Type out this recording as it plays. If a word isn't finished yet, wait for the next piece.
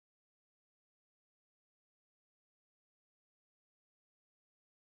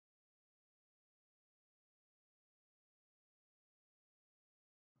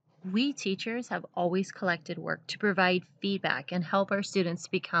We teachers have always collected work to provide feedback and help our students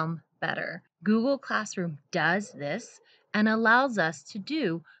become better. Google Classroom does this and allows us to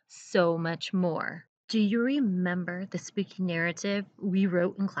do so much more. Do you remember the spooky narrative we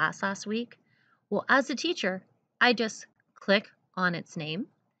wrote in class last week? Well, as a teacher, I just click on its name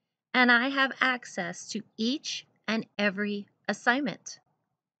and I have access to each and every assignment.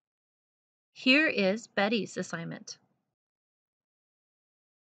 Here is Betty's assignment,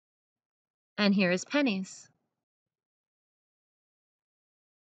 and here is Penny's.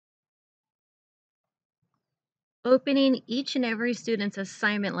 Opening each and every student's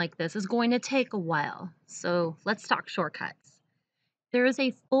assignment like this is going to take a while, so let's talk shortcuts. There is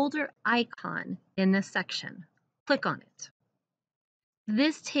a folder icon in this section. Click on it.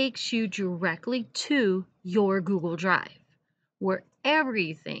 This takes you directly to your Google Drive, where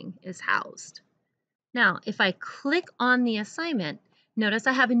everything is housed. Now, if I click on the assignment, notice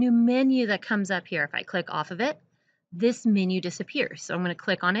I have a new menu that comes up here. If I click off of it, this menu disappears. So I'm going to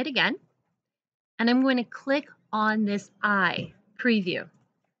click on it again, and I'm going to click on this I preview.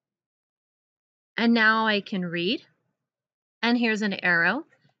 And now I can read, and here's an arrow,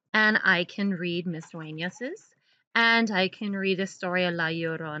 and I can read Miss Dueñas's, and I can read Historia La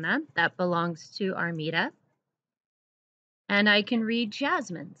Llorona that belongs to Armida, and I can read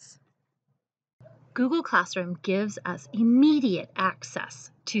Jasmine's. Google Classroom gives us immediate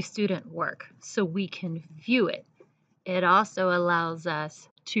access to student work so we can view it. It also allows us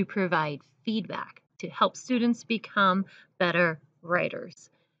to provide feedback to help students become better writers.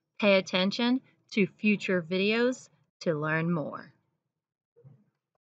 Pay attention to future videos to learn more.